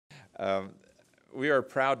We are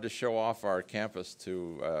proud to show off our campus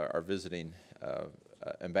to our visiting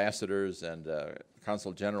ambassadors and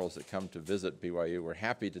consul generals that come to visit BYU. We're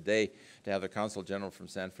happy today to have the Consul General from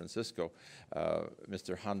San Francisco,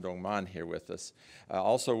 Mr. Han Dong-man, here with us.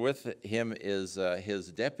 Also with him is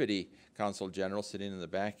his Deputy Consul General, sitting in the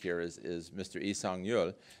back here, is Mr. Lee Sang-yul,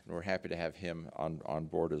 and we're happy to have him on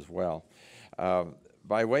board as well.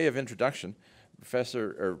 By way of introduction,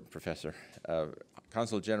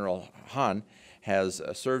 Consul General Han has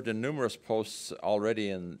served in numerous posts already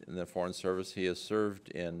in the Foreign Service. He has served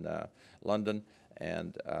in London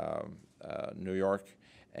and New York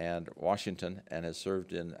and Washington, and has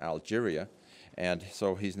served in Algeria. And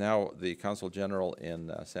so he's now the Consul General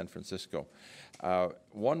in San Francisco.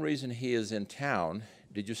 One reason he is in town,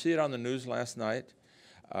 did you see it on the news last night?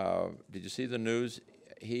 Did you see the news?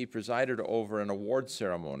 He presided over an award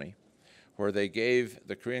ceremony where they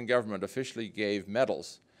the Korean government officially gave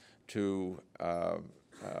medals to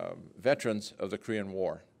veterans of the Korean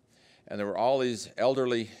War. And there were all these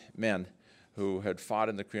elderly men who had fought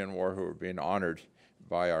in the Korean War who were being honored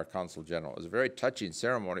by our Consul General. It was a very touching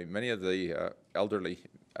ceremony. Many of the elderly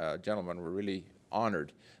gentlemen were really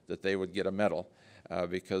honored that they would get a medal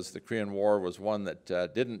because the Korean War was one that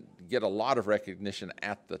didn't get a lot of recognition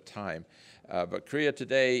at the time. But Korea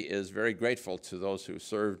today is very grateful to those who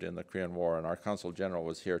served in the Korean War, and our Consul General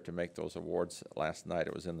was here to make those awards last night.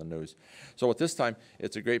 It was in the news. So at this time,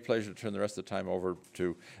 it's a great pleasure to turn the rest of the time over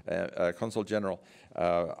to Consul General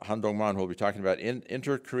Han Dong-man, who will be talking about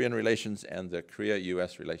inter-Korean relations and the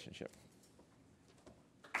Korea-U.S. relationship.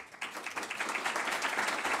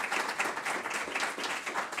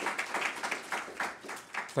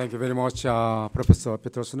 Thank you very much, Professor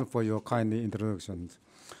Peterson, for your kind introduction.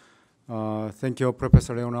 Thank you,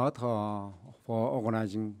 Professor Leonard, for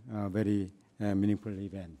organizing a very meaningful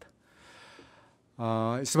event.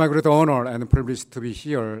 It's my great honor and privilege to be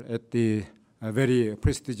here at the very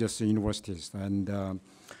prestigious universities. And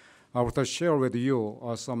I want to share with you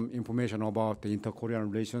some information about the inter-Korean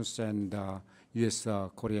relations and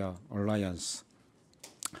U.S.-Korea alliance.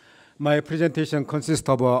 My presentation consists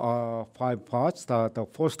of 5 parts. The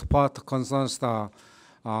first part concerns the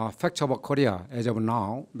facts about Korea as of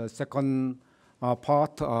now. The second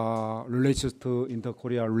part relates to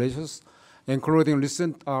inter-Korea relations, including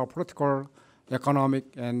recent political, economic,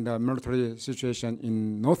 and military situation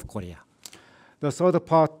in North Korea. The third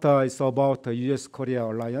part is about the U.S.-Korea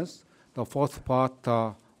alliance. The fourth part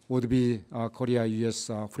would be Korea-U.S.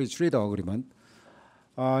 free trade agreement.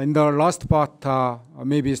 In the last part,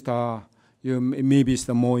 maybe it's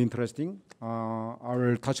the more interesting. I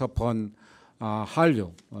will touch upon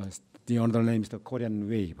Hallyu. The other name is the Korean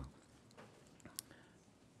wave.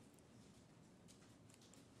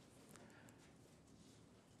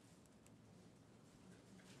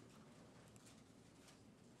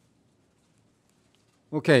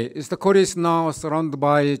 Okay, Korea is now surrounded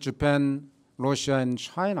by Japan, Russia, and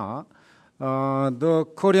China. The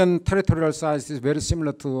Korean territorial size is very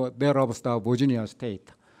similar to that of the Virginia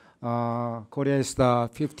state. Korea is the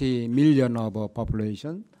 50 million of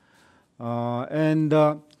population.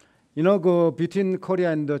 Between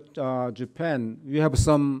Korea and Japan, we have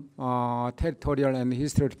some territorial and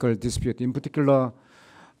historical dispute. In particular,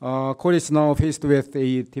 Korea is now faced with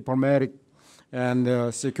a diplomatic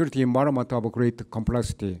and security environment of great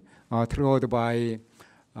complexity, triggered by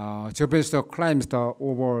Japanese claims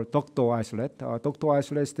over Dokdo Isolate. Dokdo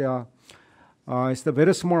Isolate is a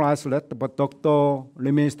very small isolate, but Dokdo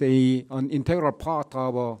remains an integral part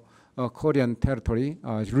of Korean territory,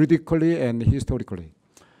 juridically and historically.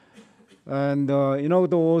 And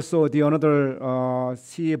also the another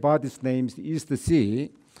sea body's name is East Sea.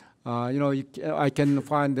 I can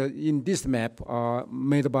find in this map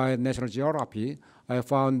made by National Geography, I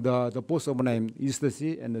found the both of them, East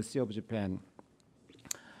Sea and the Sea of Japan.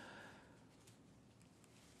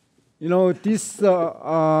 This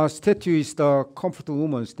statue is the Comfort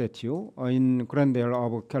Woman statue in Glendale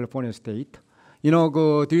of California State.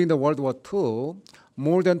 During the World War II,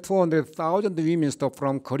 more than 200,000 women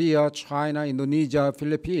from Korea, China, Indonesia,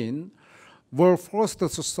 Philippines were forced to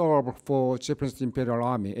serve for Japanese Imperial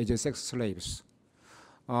Army as sex slaves.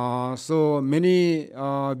 So many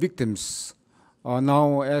victims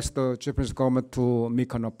now ask the Japanese government to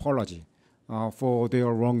make an apology for their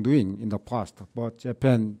wrongdoing in the past, but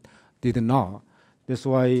Japan did not. That's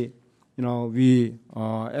why, we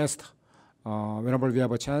asked whenever we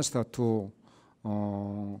have a chance to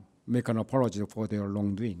make an apology for their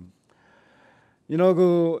wrongdoing.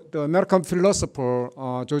 The American philosopher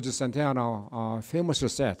George Santayana famously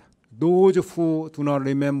said, "Those who do not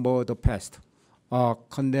remember the past are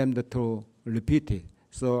condemned to repeat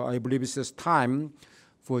So I believe it's just time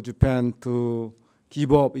for Japan to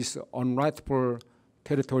give up its unrightful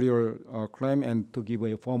territorial claim and to give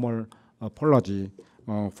a formal apology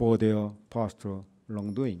for their past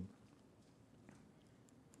wrongdoing.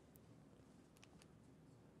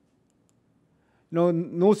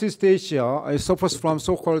 Northeast Asia suffers from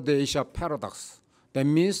so-called the Asia paradox. That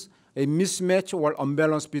means a mismatch or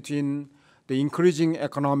imbalance between the increasing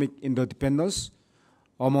economic interdependence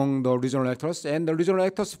among the regional actors and the regional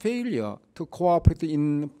actors' failure to cooperate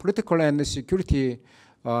in political and security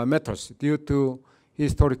matters due to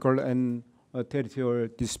historical and territorial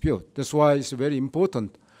dispute. That's why it's very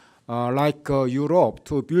important, like Europe,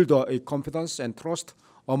 to build a confidence and trust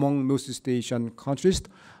among Northeast Asian countries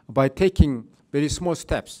by taking very small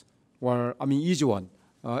steps, or easy one,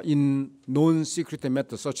 in non-security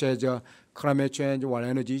matters such as climate change or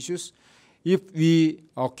energy issues. If we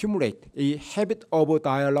accumulate a habit of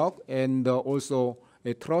dialogue and also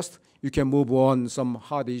a trust, you can move on some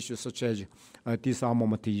hard issues such as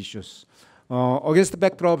disarmament issues. Against the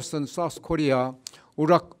backdrops in South Korea,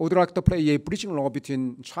 would like to play a bridging role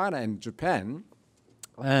between China and Japan,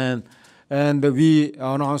 and we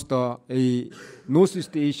announced a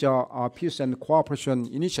Northeast Asia Peace and Cooperation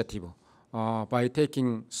Initiative by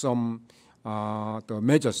taking some the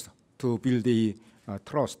measures to build the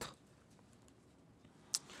trust.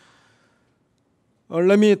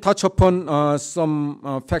 Let me touch upon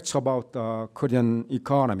some facts about the Korean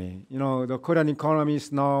economy. The Korean economy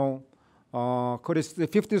is now Korea's the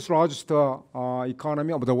 50th largest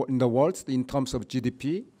economy in the world in terms of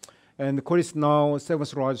GDP. And Korea is now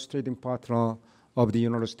 7th largest trading partner of the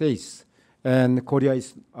United States. And Korea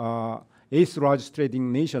is 8th largest trading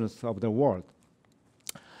nation of the world.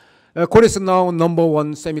 Korea is now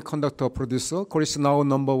 #1 semiconductor producer. Korea is now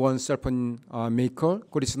 #1 cell phone maker.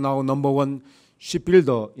 Korea is now #1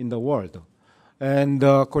 shipbuilder in the world. And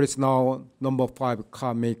Korea is now #5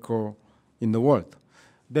 car maker in the world.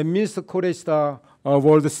 That means Korea is the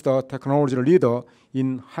world's technology leader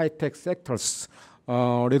in high-tech sectors,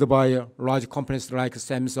 led by large companies like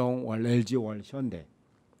Samsung or LG or Hyundai.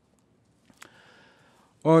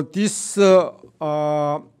 This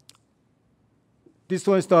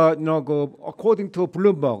one is according to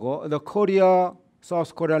Bloomberg, the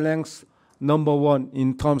South Korea ranks #1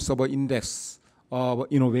 in terms of index of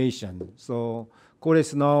innovation. So Korea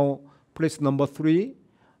is now placed #3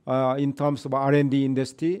 in terms of R&D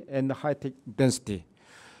industry and high-tech density.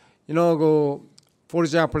 For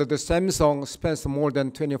example, the Samsung spends more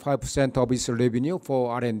than 25% of its revenue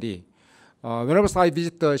for R&D. Whenever I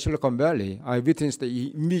visit Silicon Valley, I witness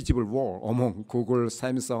the invisible war among Google,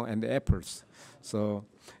 Samsung, and Apple's. So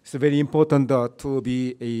it's very important to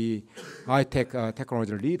be a high-tech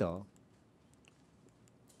technology leader.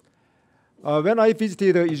 When I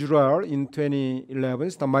visited Israel in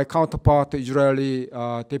 2011, my counterpart, Israeli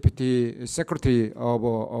Deputy Secretary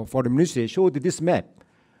of Foreign Ministry, showed this map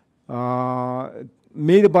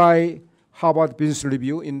made by Harvard Business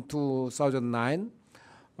Review in 2009,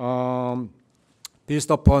 based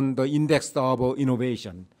upon the index of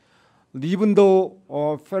innovation. Even though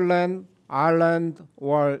Finland, Ireland,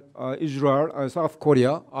 or Israel, South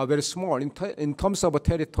Korea are very small in terms of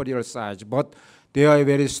territorial size, but they are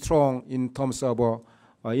very strong in terms of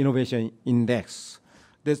innovation index.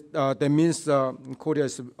 That means Korea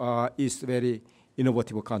is a very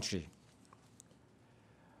innovative country.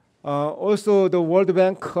 Also, the World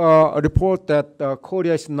Bank report that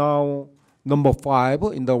Korea is now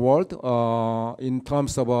 #5 in the world in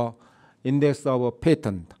terms of index of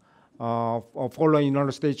patent, following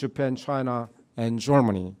United States, Japan, China, and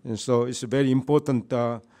Germany. And so it's very important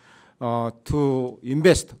to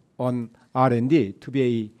invest on R&D to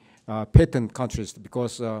be a patent countries,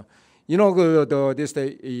 because there's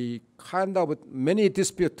a kind of many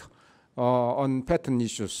dispute on patent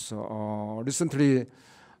issues. Recently,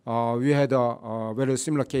 we had a very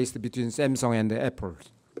similar case between Samsung and Apple.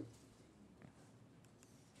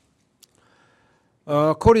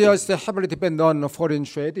 Korea is heavily dependent on foreign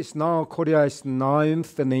trade. Korea is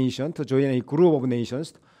 9th nation to join a group of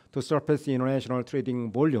nations to surpass the international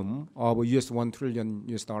trading volume of $1 trillion.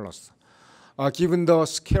 Given the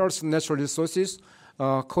scarce natural resources,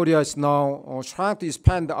 Korea is now trying to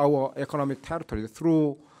expand our economic territory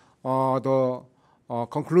through the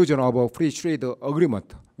conclusion of a free trade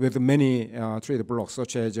agreement with many trade blocs,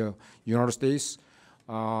 such as United States,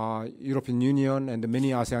 European Union, and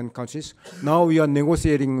many ASEAN countries. Now we are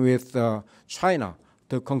negotiating with China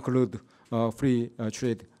to conclude a free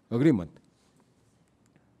trade agreement.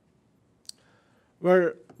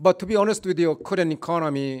 Well, but to be honest with you, Korean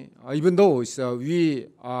economy, even though we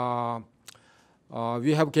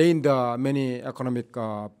we have gained many economic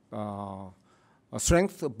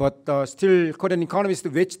strength, but still Korean economy is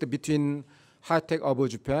wedged between high-tech of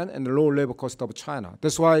Japan and the low labor cost of China.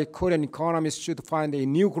 That's why Korean economies should find a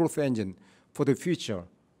new growth engine for the future.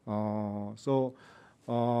 So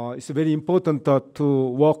it's very important to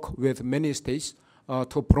work with many states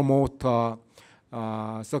to promote the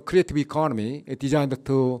creative economy designed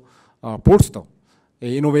to bolster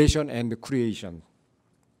innovation and creation.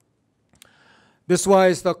 That's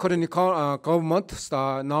why the Korean government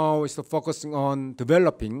now is focusing on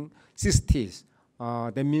developing CSTs.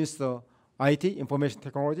 That means the IT, information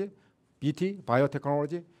technology, BT,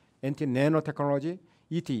 biotechnology, anti-nanotechnology,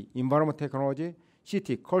 ET, environment technology,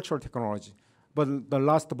 CT, cultural technology. But the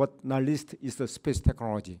last but not least is the space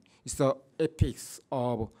technology. It's the apex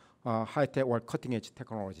of high-tech or cutting-edge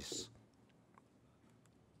technologies.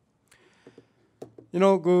 You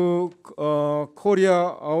know, Korea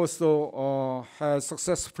also has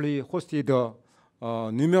successfully hosted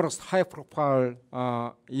numerous high-profile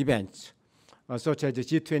events, such as the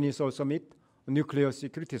G20 Seoul Summit, Nuclear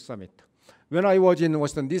Security Summit. When I was in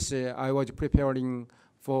Washington, D.C., I was preparing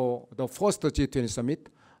for the first G20 Summit,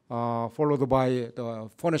 followed by the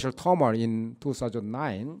financial turmoil in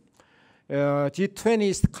 2009. G20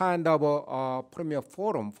 is kind of a premier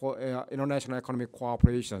forum for international economic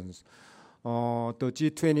cooperations. The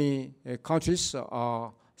G20 countries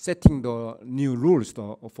are setting the new rules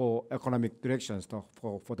for economic directions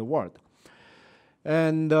for the world.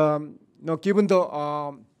 And now, given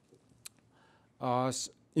the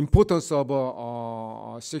importance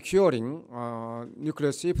of securing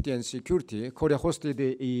nuclear safety and security, Korea hosted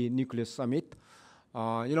a nuclear summit.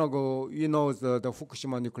 You know the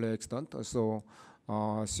Fukushima nuclear accident, so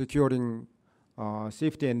securing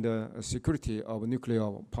safety and security of nuclear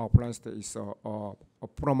power plants is of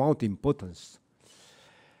paramount importance.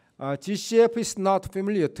 GCF is not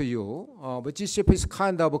familiar to you, but GCF is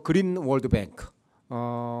kind of a green World Bank.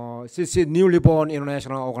 Since newly born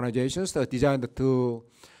international organizations are designed to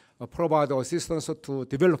provide assistance to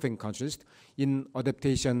developing countries in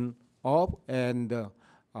adaptation of and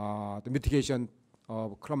the mitigation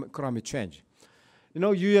of climate change. You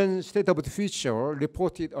know, UN State of the Future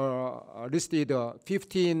reported listed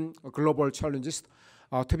 15 global challenges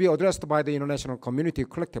to be addressed by the international community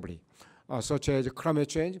collectively, such as climate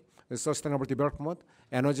change, sustainable development,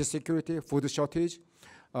 energy security, food shortage,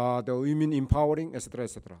 the women empowering, etc.,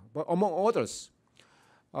 etc. But among others,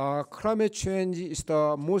 climate change is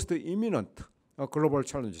the most imminent global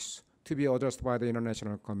challenges to be addressed by the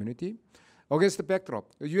international community. Against the backdrop,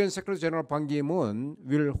 the UN Secretary General Han Dong-man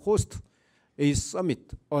will host a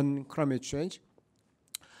summit on climate change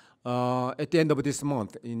at the end of this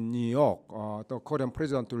month in New York. The Korean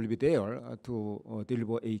president will be there to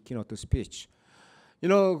deliver a keynote speech. You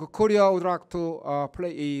know, Korea would like to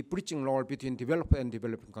play a bridging role between developed and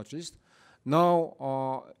developing countries.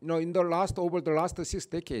 Now, you know, over the last 6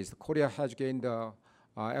 decades, Korea has gained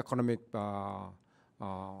economic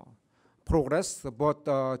progress, but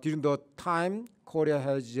during the time, Korea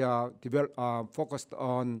has focused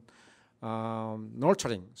on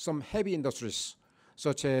nurturing some heavy industries,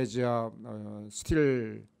 such as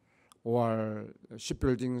steel or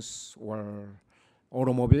shipbuildings or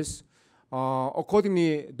automobiles.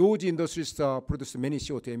 Accordingly, those industries produce many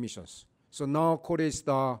CO2 emissions. So now Korea is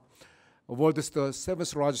the world's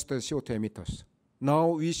 7th largest CO2 emitters. Now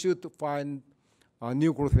we should find a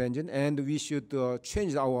new growth engine, and we should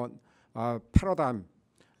change our paradigm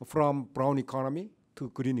from brown economy to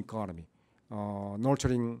green economy,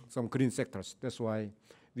 nurturing some green sectors. That's why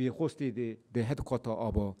we hosted the headquarters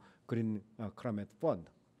of a Green Climate Fund.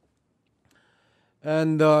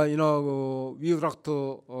 And you know, we would like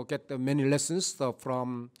to get many lessons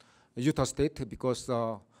from Utah State, because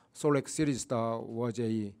Salt Lake series was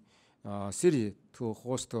a city to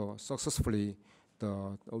host successfully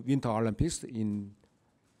the Winter Olympics in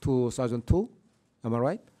 2002. Am I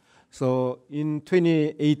right? So in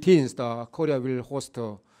 2018, Korea will host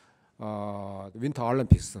the Winter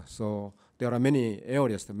Olympics. So there are many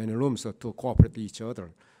areas, many rooms to cooperate with each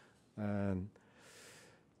other. And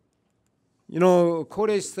you know,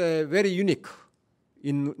 Korea is very unique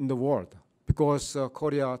in the world, because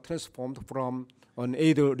Korea transformed from an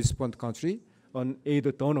aid recipient country, an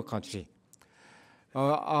aid donor country.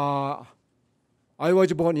 I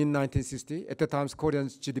was born in 1960. At the time,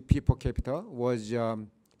 Korea's GDP per capita was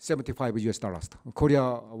 $75 US. Korea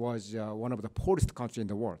was one of the poorest countries in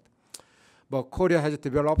the world. But Korea has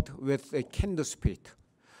developed with a kindred spirit.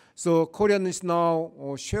 So Korea is now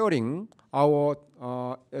sharing our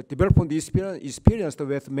development experience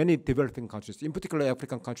with many developing countries, in particular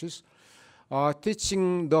African countries,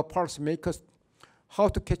 teaching the policymakers how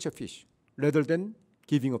to catch a fish rather than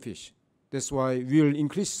giving a fish. That's why we'll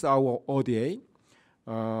increase our ODA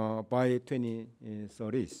by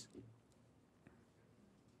 2030.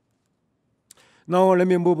 Now let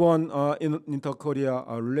me move on in inter-Korea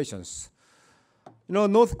relations.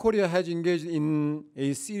 North Korea has engaged in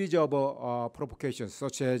a series of provocations,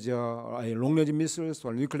 such as long-range missiles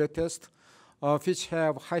or nuclear tests, which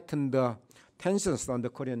have heightened tensions on the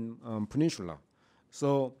Korean peninsula.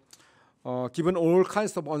 So, given all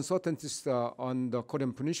kinds of uncertainties on the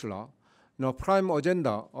Korean peninsula, prime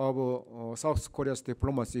agenda of South Korea's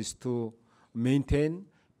diplomacy is to maintain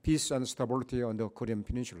peace and stability on the Korean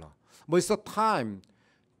peninsula. But it's a time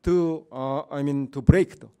to, to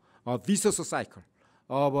break the vicious cycle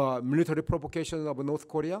of military provocation of North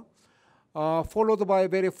Korea, followed by a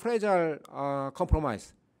very fragile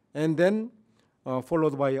compromise, and then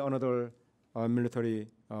followed by another military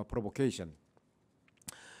provocation.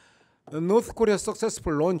 North Korea's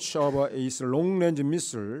successful launch of its long-range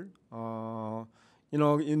missile,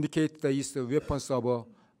 indicate its weapons of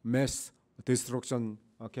mass destruction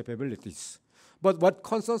capabilities. But what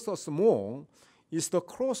concerns us more is the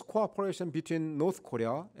close cooperation between North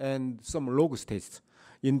Korea and some rogue states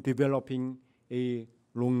in developing a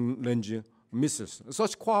long-range missiles.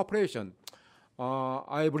 Such cooperation,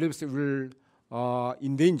 I believe, will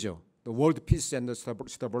endanger the world peace and the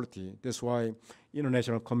stability. That's why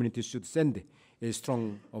international community should send a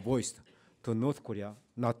strong voice to North Korea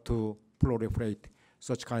not to proliferate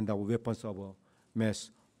such kind of weapons of mass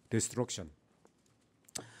destruction.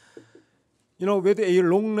 With a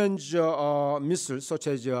long-range missile such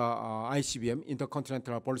as ICBM,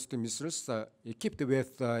 intercontinental ballistic missiles, equipped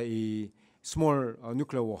with a small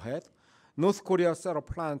nuclear warhead, North Korea set a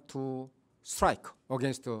plan to strike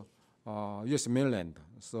against the U.S. mainland.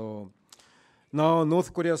 So now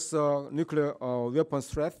North Korea's nuclear weapons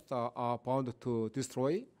threats are bound to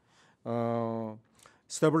destroy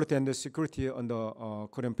stability and security on the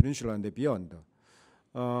Korean peninsula and beyond.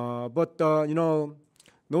 But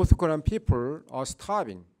North Korean people are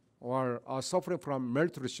starving or are suffering from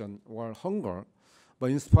malnutrition or hunger.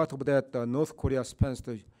 But in spite of that, North Korea spends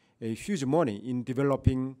a huge money in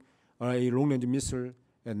developing a long-range missile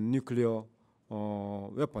and nuclear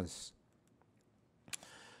weapons.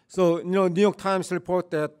 So, New York Times report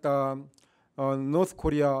that North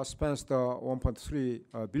Korea spends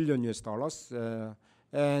 1.3 billion US dollars,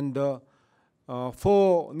 and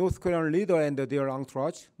for North Korean leader and their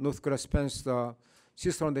entourage, North Korea spends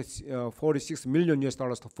 $646 million US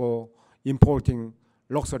dollars for importing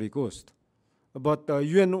luxury goods. But the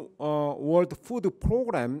UN World Food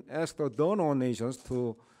Program asked the donor nations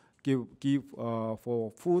to give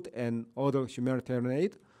for food and other humanitarian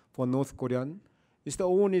aid for North Korean. It's the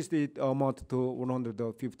only amount to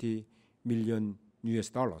 150 million US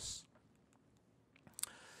dollars.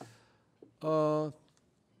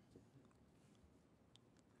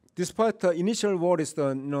 Despite the initial worries,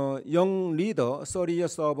 the young leader, 30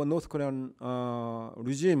 years of North Korean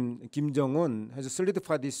regime, Kim Jong-un, has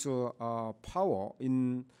solidified his power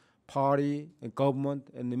in party, government,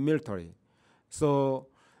 and the military. So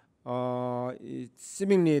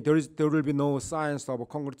seemingly there will be no signs of a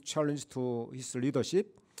concrete challenge to his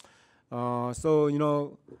leadership. Last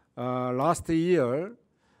year,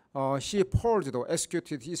 he purged or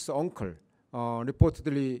executed his uncle,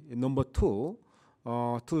 reportedly number 2,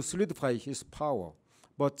 to solidify his power.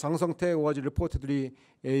 But Jang Sung-tae was reportedly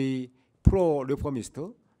a pro-reformist,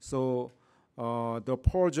 so the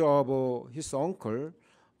purge of his uncle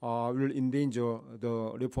will endanger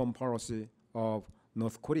the reform policy of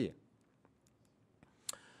North Korea.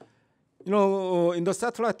 In the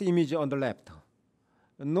satellite image on the left,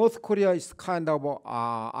 North Korea is kind of an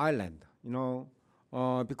island,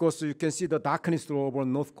 because you can see the darkness over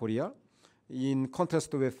North Korea in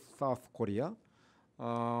contrast with South Korea.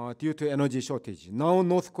 Due to energy shortage. Now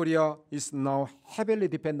North Korea is now heavily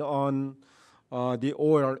dependent on the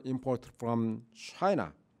oil import from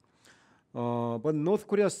China. But North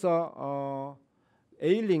Korea's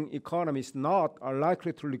ailing economy is not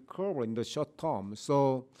likely to recover in the short term.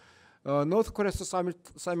 So North Korea's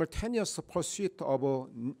simultaneous pursuit of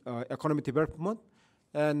economic development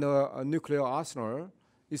and a nuclear arsenal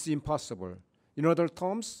is impossible. In other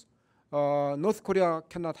terms, North Korea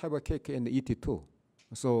cannot have a cake and eat it too.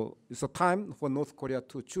 So it's a time for North Korea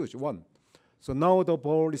to choose one. So now the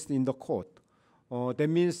ball is in the court. That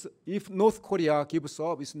means if North Korea gives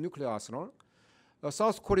up its nuclear arsenal,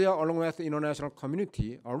 South Korea, along with the international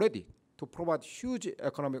community, are ready to provide huge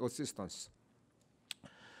economic assistance.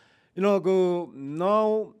 Now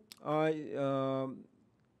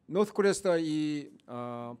North Korea's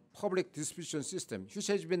public distribution system, which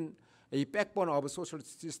has been a backbone of a social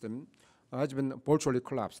system has been virtually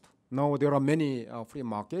collapsed. Now there are many free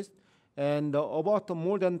markets, and about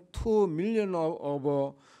more than 2 million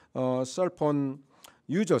of cell phone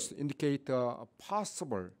users indicate a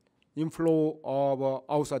possible inflow of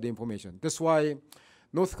outside information. That's why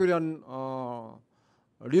North Korean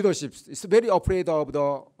leadership is very afraid of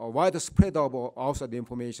the widespread of outside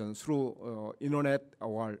information through internet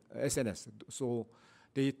or SNS. So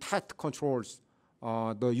they tight controls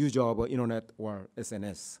the use of internet or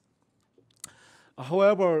SNS.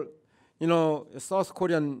 However, South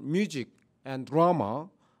Korean music and drama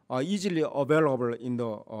are easily available in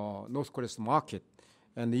the North Korea's market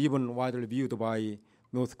and even widely viewed by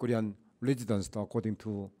North Korean residents, according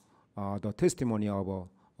to the testimony of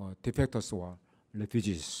defectors or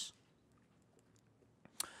refugees.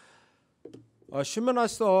 Human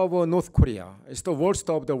rights of North Korea is the worst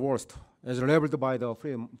of the worst, as labeled by the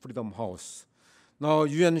Freedom House. Now,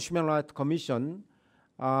 UN Human Rights Commission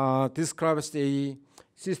describes a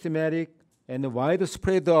systematic and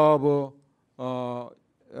widespread of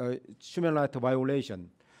human rights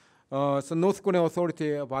violation. So North Korean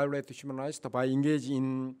authority violate human rights by engaging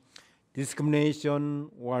in discrimination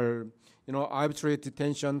or arbitrary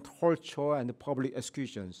detention, torture, and public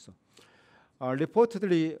executions.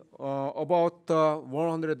 Reportedly, about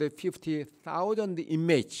 150,000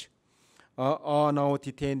 inmates are now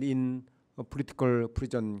detained in political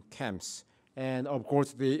prison camps. And of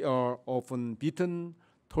course, they are often beaten,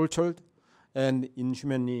 tortured, and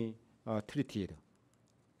inhumanly treated.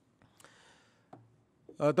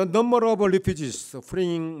 The number of refugees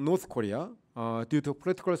fleeing North Korea due to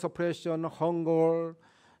political suppression, hunger,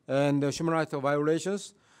 and human rights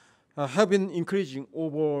violations have been increasing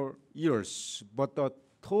over years. But the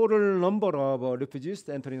total number of refugees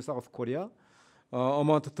entering South Korea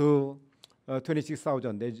amounted to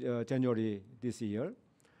 26,000 January this year.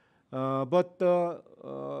 But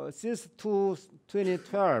since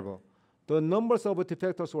 2012, the numbers of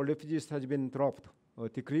defectors or refugees has been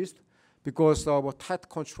decreased, because of tight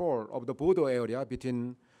control of the border area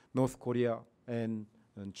between North Korea and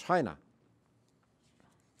China.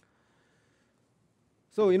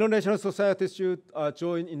 So international society should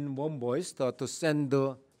join in one voice to send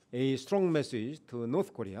a strong message to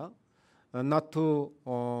North Korea, not to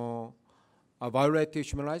violate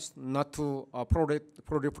human rights, not to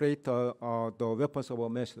proliferate the weapons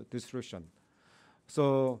of mass destruction.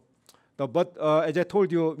 So, but as I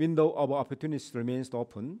told you, window of opportunity remains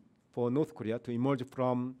open for North Korea to emerge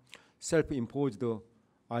from self-imposed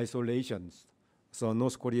isolations. So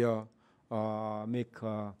North Korea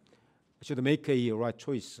should make a right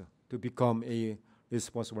choice to become a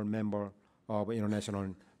responsible member of the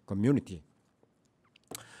international community.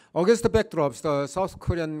 Against the backdrops, the South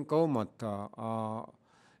Korean government,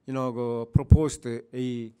 proposed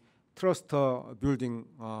a trust-building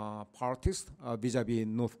practice vis-a-vis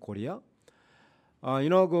North Korea.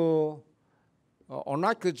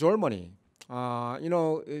 Unlike Germany,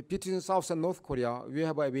 between South and North Korea, we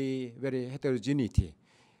have a very heterogeneity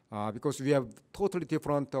because we have totally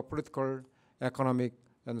different political, economic,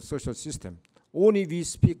 and social system. Only we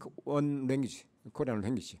speak one language, Korean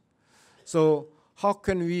language. So how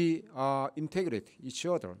can we integrate each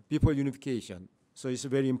other before unification? So it's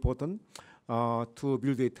very important to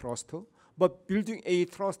build a trust. But building a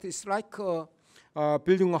trust is like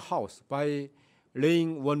building a house by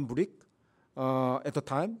laying one brick at a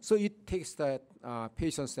time. So it takes that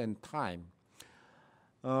patience and time.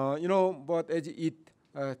 But as it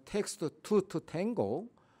takes two to tango,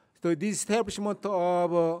 so the establishment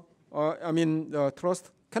of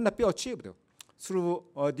trust cannot be achieved through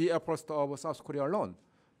the efforts of South Korea alone,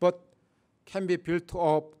 but can be built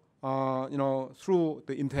up through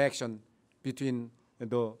the interaction between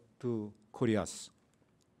the two Koreas.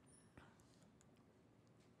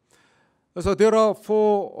 So there are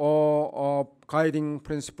four guiding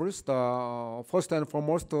principles. The first and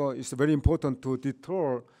foremost is very important to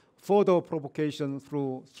deter further provocation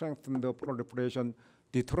through strengthened proliferation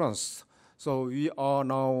deterrence. So we are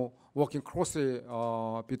now working closely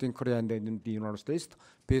between Korea and the United States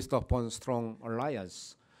based upon strong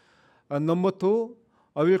alliance. And number two,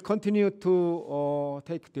 I will continue to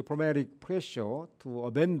take diplomatic pressure to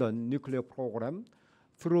abandon nuclear program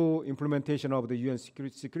through implementation of the UN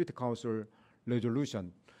Security Council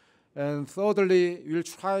resolution. And thirdly, we'll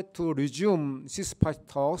try to resume ceasefire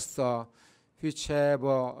talks which have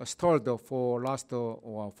stalled for last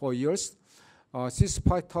 4 years.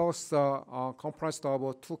 Ceasefire talks are comprised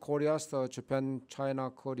of two Koreas, Japan,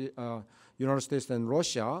 China, Korea, United States, and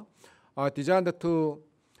Russia, designed to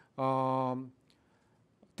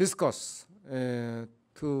discuss, to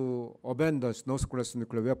to abandon North Korea's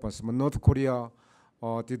nuclear weapons, but North Korea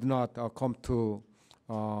did not come to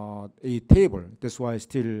a table. That's why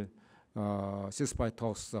still ceasefire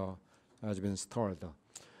talks has been stalled.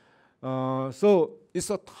 So it's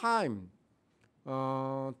a time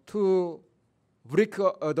to break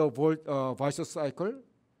the vicious cycle,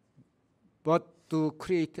 but to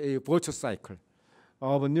create a virtuous cycle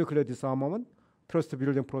of a nuclear disarmament, trust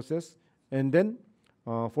building process, and then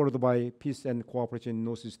followed by peace and cooperation in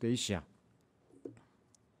Northeast Asia.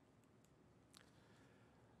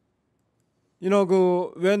 You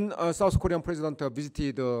know, when South Korean president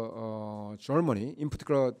visited Germany, in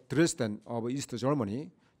particular Dresden of East Germany,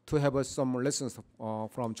 to have some lessons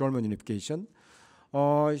from German unification,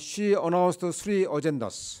 she announced 3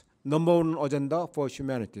 agendas. Number 1 agenda for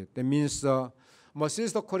humanity. That means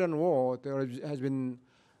since the Korean War, there has been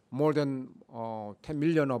more than 10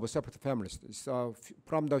 million of separate families.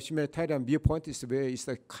 From the humanitarian viewpoint, it's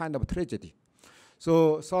a kind of tragedy.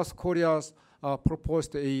 So South Korea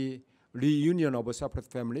proposed a reunion of separate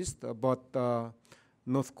families, but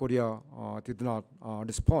North Korea did not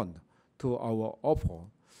respond to our offer.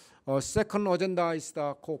 Second agenda is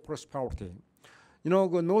the co-prosperity. You know,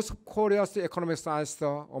 North Korea's economic size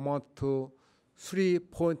amount to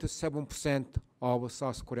 3.7% of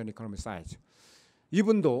South Korean economic size.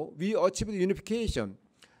 Even though we achieved unification,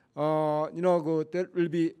 you know, there will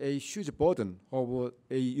be a huge burden of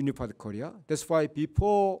a unified Korea. That's why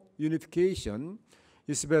before unification,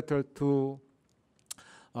 it's better to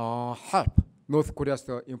help North Korea's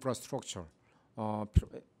infrastructure,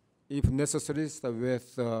 if necessary,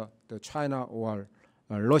 with the China or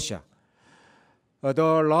Russia.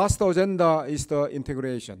 The last agenda is the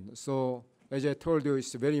integration. So as I told you,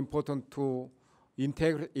 it's very important to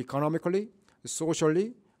integrate economically,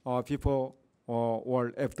 socially, people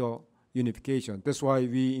or after unification. That's why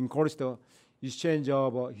we encourage the exchange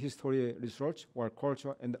of history research or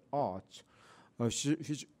culture and arts,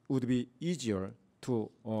 which would be easier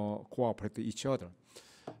to cooperate with each other.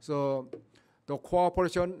 So the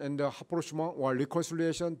cooperation and the rapprochement or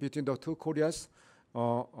reconciliation between the 2 Koreas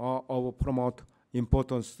of promote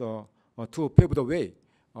importance to pave the way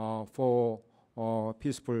for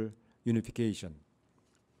peaceful unification.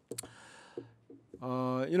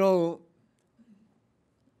 You know,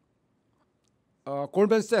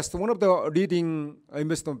 Goldman Sachs, one of the leading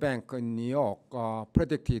investment bank in New York,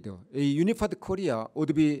 predicted a unified Korea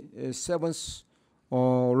would be the 7th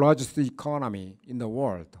largest economy in the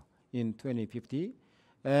world in 2050,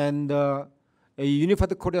 and a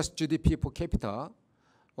unified Korea's GDP per capita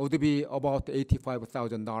would be about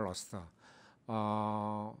 $85,000.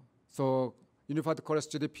 So unified Korea's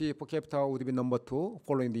GDP per capita would be number 2,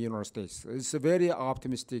 following the United States. It's a very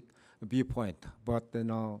optimistic viewpoint, but you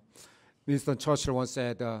know, Winston Churchill once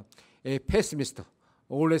said, a pessimist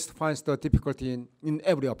always finds the difficulty in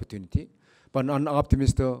every opportunity, but an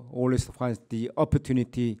optimist always finds the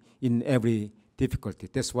opportunity in every difficulty.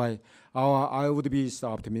 That's why I would be the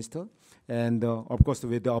optimist, and of course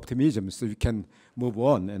with the optimism, so we can move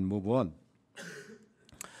on and move on.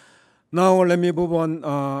 Now let me move on.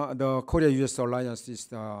 The Korea-U.S. alliance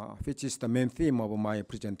which is the main theme of my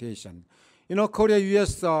presentation. You know,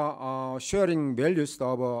 Korea-U.S. sharing values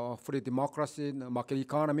of free democracy, market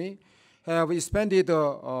economy, have expanded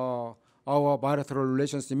our bilateral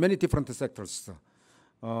relations in many different sectors,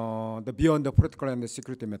 beyond the political and the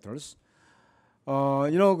security matters.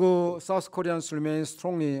 You know, South Koreans remain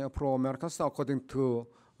strongly pro-Americans according to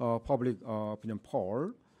public opinion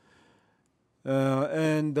poll.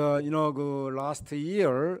 And you know, last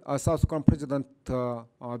year, South Korean president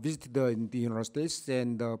visited the United States,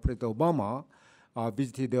 and President Obama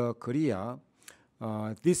visited Korea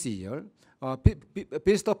this year.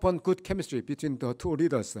 Based upon good chemistry between the 2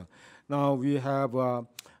 leaders, now we have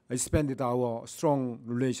expanded our strong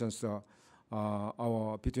relations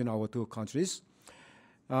between our 2 countries.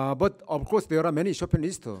 But of course, there are many shopping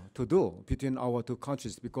lists to do between our 2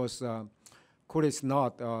 countries, because Korea is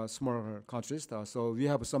not smaller countries, so we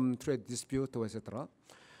have some trade dispute, etc.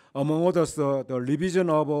 Among others, the revision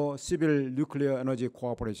of civil nuclear energy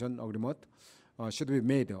cooperation agreement should be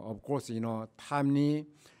made, of course, you know, timely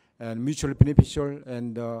and mutually beneficial,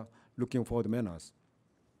 and looking forward manners.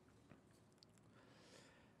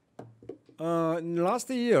 Last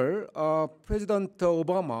year, President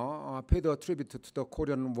Obama paid a tribute to the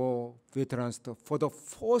Korean War veterans for the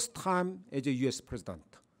first time as a U.S. president.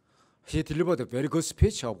 He delivered a very good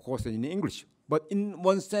speech, of course, in English. But in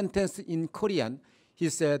one sentence in Korean, he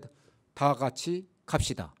said, 다 같이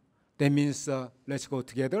갑시다. That means, let's go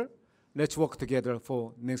together, let's work together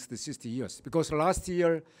for next 60 years. Because last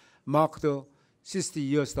year marked 60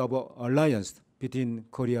 years of alliance between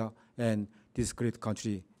Korea and this great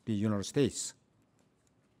country, the United States.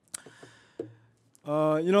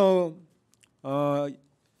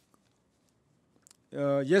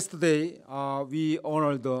 Yesterday we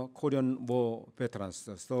honored the Korean War veterans.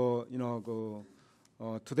 So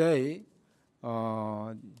today,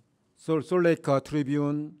 Salt Lake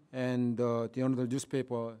Tribune and the other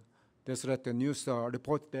newspaper, Deseret News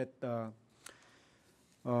report that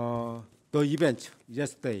the event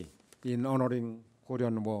yesterday in honoring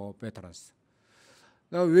Korean War veterans.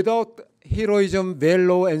 Now, without heroism,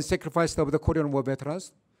 valor, and sacrifice of the Korean War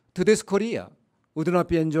veterans, today's Korea would not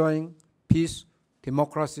be enjoying peace,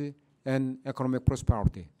 democracy, and economic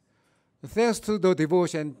prosperity. Thanks to the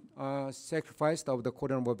devotion and sacrifice of the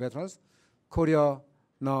Korean War veterans, Korea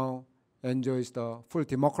now enjoys the full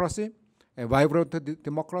democracy, a vibrant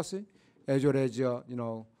democracy, as well as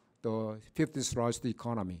the 50th largest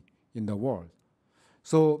economy in the world.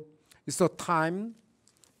 So it's a time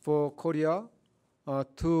for Korea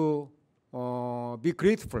to be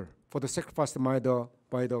grateful for the sacrifice made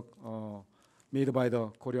by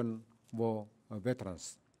the Korean War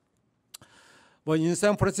veterans. But in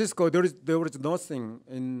San Francisco, there is nothing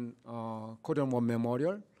in Korean War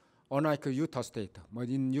Memorial, unlike Utah State. But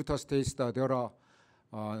in Utah State, there are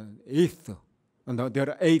eight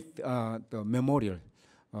the memorial,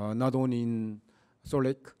 not only in Salt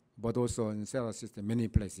Lake, but also in San Francisco, many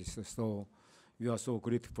places. So we are so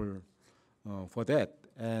grateful for that.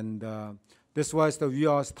 And that's why we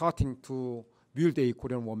are starting to build a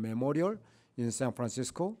Korean War Memorial in San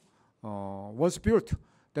Francisco. Once built,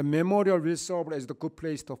 the memorial will serve as the good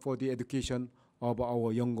place for the education of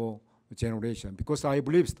our younger generation. Because I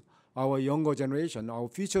believe our younger generation, our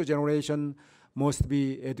future generation, must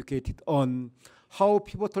be educated on how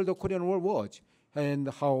pivotal the Korean War was and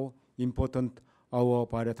how important our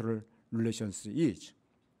bilateral relations is.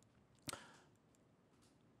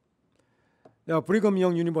 Brigham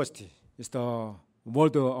Young University is the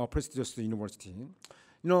world prestigious university.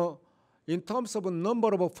 In terms of a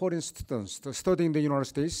number of foreign students studying in the United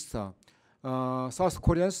States, South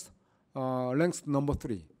Koreans ranks number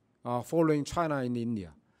 3, following China and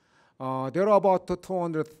India. There are about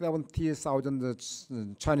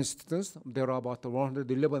 270,000 Chinese students. There are about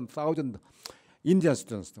 111,000 Indian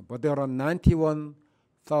students, but there are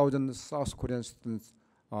 91,000 South Korean students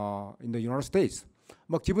in the United States.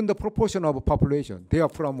 But given the proportion of population, they are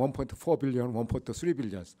from 1.4 billion, 1.3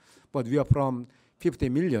 billion, but we are from 50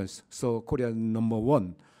 million, so Korea is number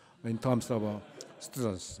 1 in terms of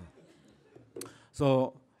students.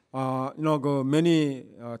 So, many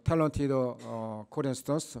talented Korean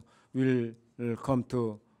students will come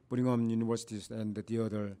to Brigham universities and the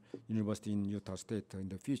other university in Utah State in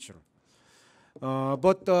the future.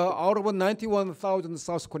 But out of 91,000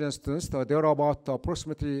 South Korean students, there are about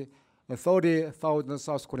approximately 30,000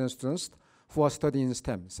 South Korean students who are studying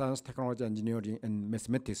STEM, science, technology, engineering, and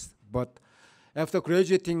mathematics. But after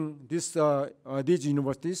graduating these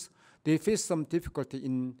universities, they face some difficulty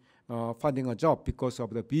in finding a job because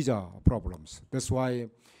of the visa problems. That's why,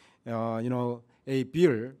 a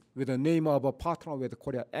bill with the name of a Partner with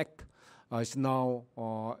Korea Act is now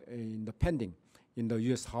pending in the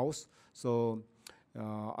U.S. House. So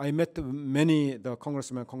I met many the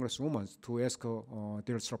congressmen, congresswomen to ask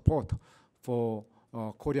their support for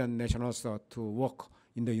Korean nationals to work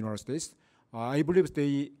in the United States. I believe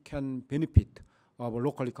they can benefit of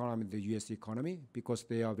local economy, the U.S. economy, because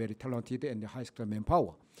they are very talented and high-skilled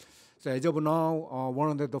manpower. So as of now,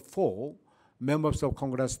 104 members of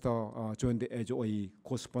Congress joined as a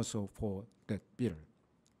co-sponsor for that bill.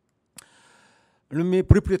 Let me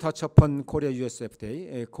briefly touch upon Korea-US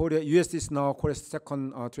FTA. US is now Korea's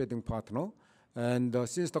second trading partner, and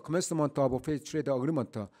since the commencement of a free trade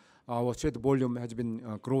agreement, our trade volume has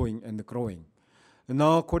been growing and growing. And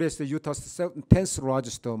now Korea is Utah's 10th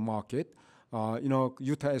largest market.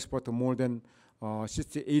 Utah exports more than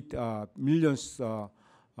 $68 million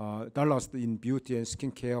in beauty and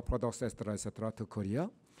skincare products, etc., to Korea.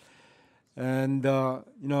 And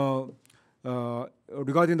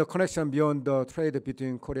regarding the connection beyond the trade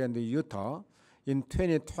between Korea and Utah, in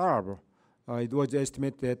 2012, it was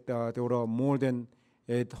estimated that there were more than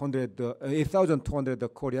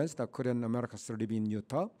 8,200 Koreans, the Korean Americans living in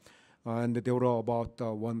Utah, and there were about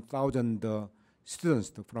 1,000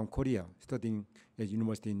 students from Korea studying at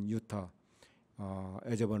university in Utah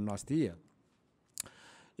as of last year.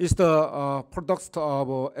 It's the products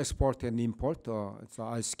of export and import. So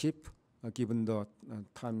I skip given the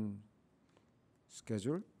time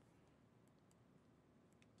schedule.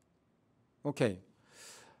 Okay.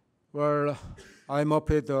 Well, I'm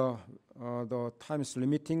afraid the time is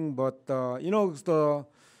limiting, but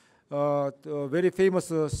the very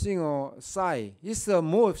famous singer Psy. He's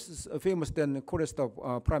more famous than Korea's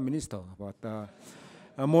prime minister, but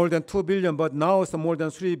more than 2 billion. But now it's more than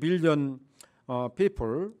 3 billion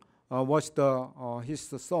people watched his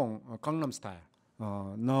song Gangnam Style.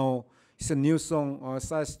 Now it's a new song,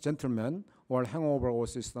 Psy's Gentleman or Hangover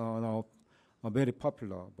also is now very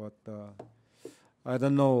popular. But I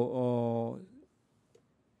don't know.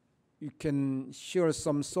 You can share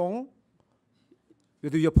some song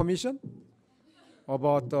with your permission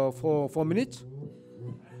about 4 minutes.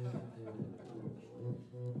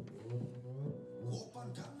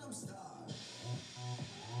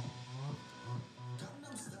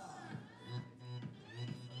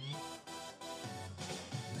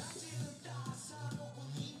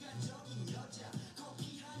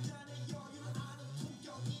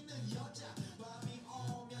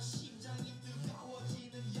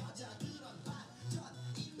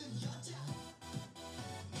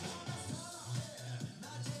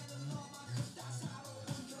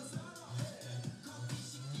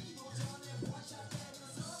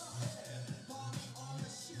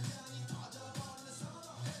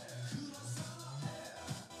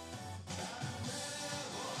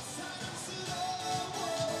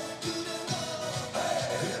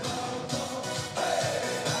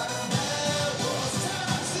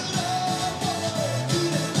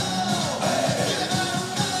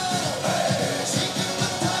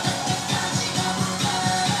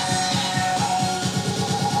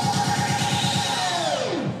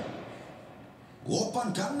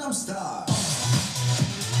 Gangnam Style. Gangnam Style.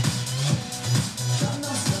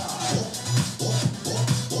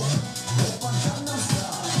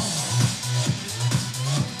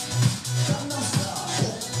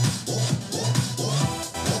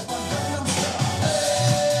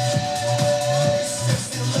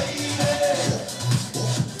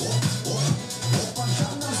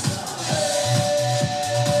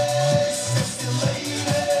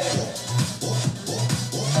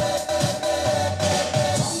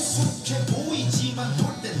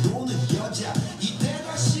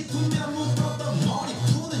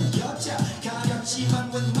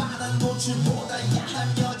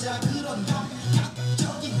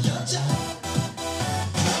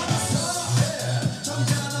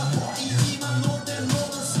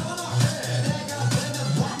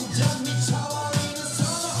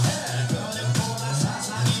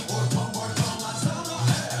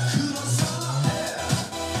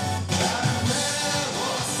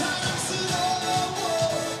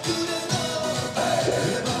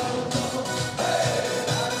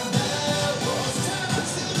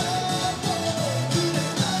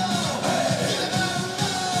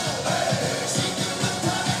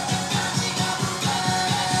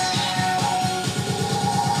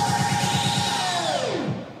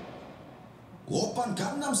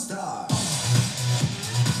 Gangnam Style. Gangnam Style.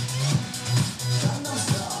 Gangnam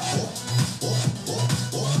Style.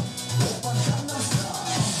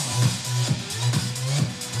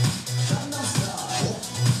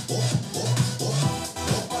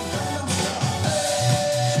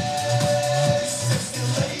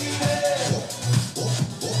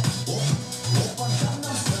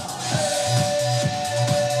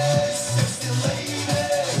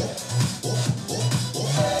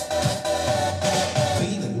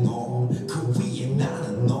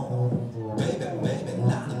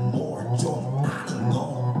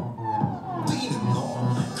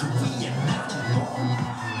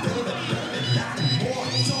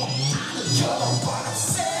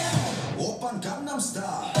 Gangnam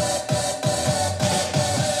Style. Hey,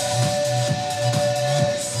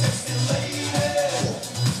 sexy lady.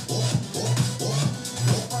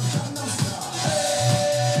 Gangnam Style. Hey, sexy lady. Gangnam Style. Sexy lady. Gangnam Style.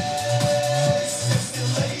 Sexy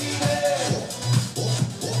lady.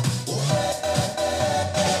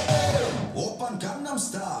 Gangnam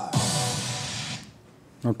Style.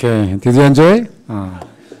 Okay, did you enjoy?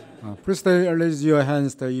 Please raise your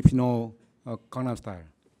hands if you know Gangnam Style.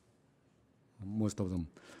 Most of them.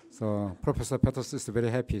 So Professor Peters is very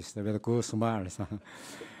happy. With a good smile.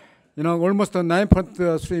 You know, almost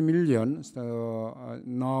 9.3 million. So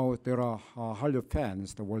now there are Hallyu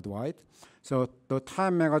fans worldwide. So the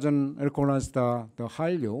Time magazine recognized the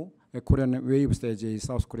Hallyu, a Korean wave stage, is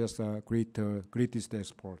South Korea's greatest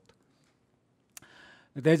sport.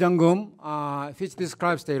 대장금, which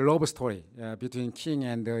describes the love story between king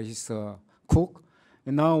and his cook,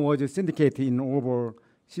 and now was syndicated in over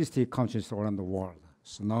 60 countries around the world.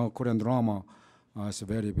 So now Korean drama is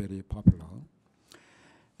very, very popular.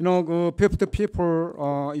 You know,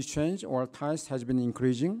 people exchange or ties has been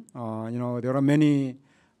increasing. You know, there are many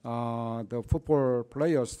the football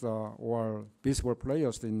players or baseball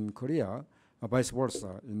players in Korea vice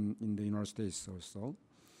versa in the United States also.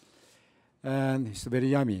 And it's very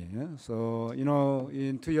yummy. Yeah? So,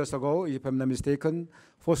 in 2 years ago, if I'm not mistaken,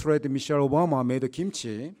 First Lady Michelle Obama made a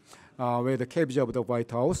kimchi with the cabbage of the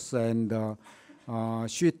White House, and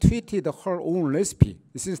she tweeted her own recipe.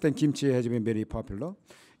 Since then, kimchi has been very popular.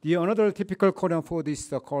 The another typical Korean food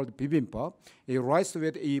is called bibimbap, a rice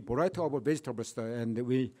with a variety of vegetables, and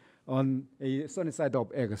we on a sunny side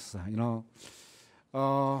of eggs.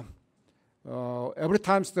 Every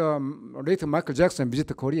time the late Michael Jackson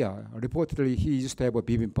visited Korea, reportedly he used to have a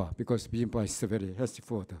bibimbap because bibimbap is a very healthy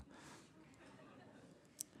food.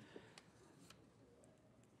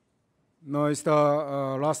 Now it's the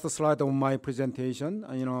last slide of my presentation.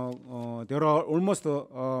 There are almost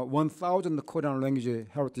 1,000 Korean language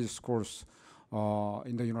heritage schools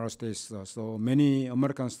in the United States. So many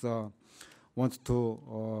Americans want to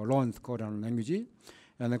learn Korean language.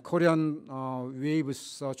 And the Korean waves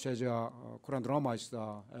such as Korean dramas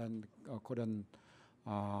and Korean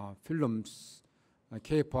films,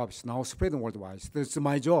 K-pop is now spreading worldwide. It's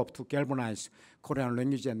my job to galvanize Korean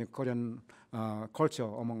language and Korean culture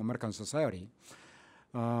among American society.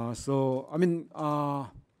 Korean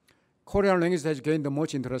language has gained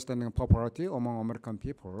much interest and popularity among American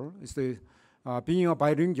people. It's being a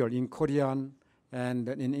bilingual in Korean and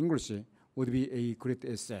in English would be a great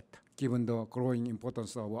asset, given the growing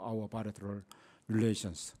importance of our bilateral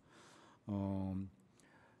relations.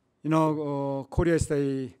 Korea is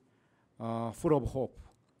full of hope.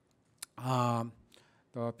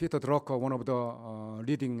 Peter Drucker, one of the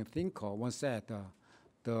leading thinkers, once said,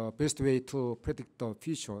 the best way to predict the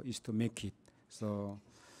future is to make it. So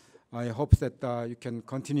I hope that you can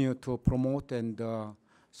continue to promote and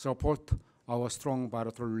support our strong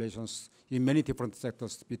bilateral relations in many different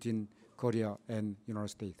sectors between Korea and United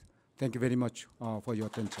States. Thank you very much for your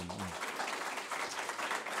attention. Would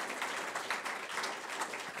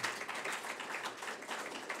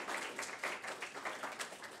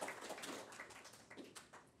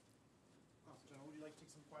you like to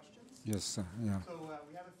take some questions? Yes, yeah. So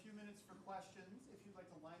we have a few minutes for questions. If you'd like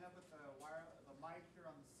to line up with the mic here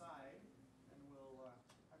on the side, and we'll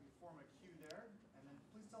have you form a queue there. And then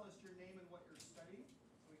please tell us your name and what you're studying,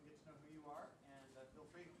 so we can get to know who you are. And feel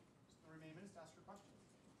free, just the remaining minutes, to ask your questions.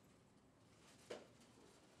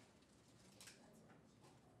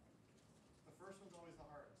 The first one's always the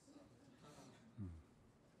hardest.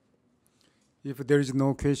 If there is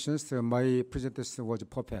no questions, my presentation was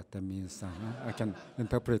perfect. That means I can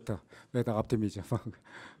interpret with optimism. Any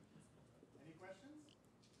questions?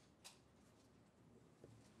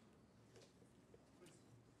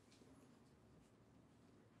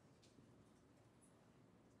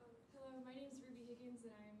 Hello, my name is Ruby Higgins,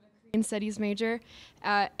 and I'm a Korean Studies major.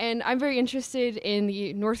 And I'm very interested in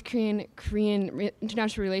the North Korean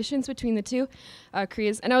international relations between the two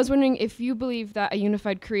Koreas. And I was wondering if you believe that a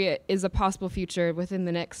unified Korea is a possible future within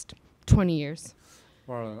the next 20 years.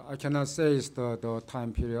 Well, I cannot say it's the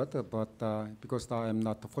time period, but because I am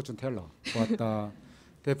not a fortune teller, but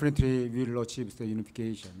definitely we will achieve the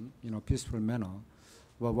unification in a peaceful manner.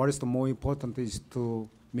 But what is the more important is to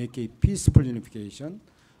make a peaceful unification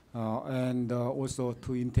and also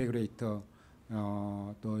to integrate the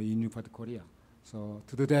unified Korea. So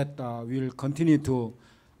to do that, we will continue to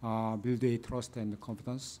build a trust and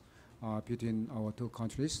confidence between our two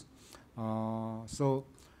countries. So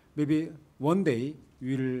maybe one day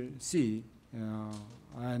we will see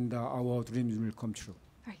and our dreams will come true.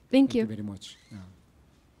 All right, thank you. Thank you very much. Yeah.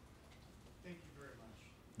 Thank you very much.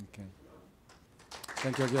 Okay.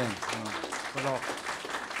 Thank you again. Good luck.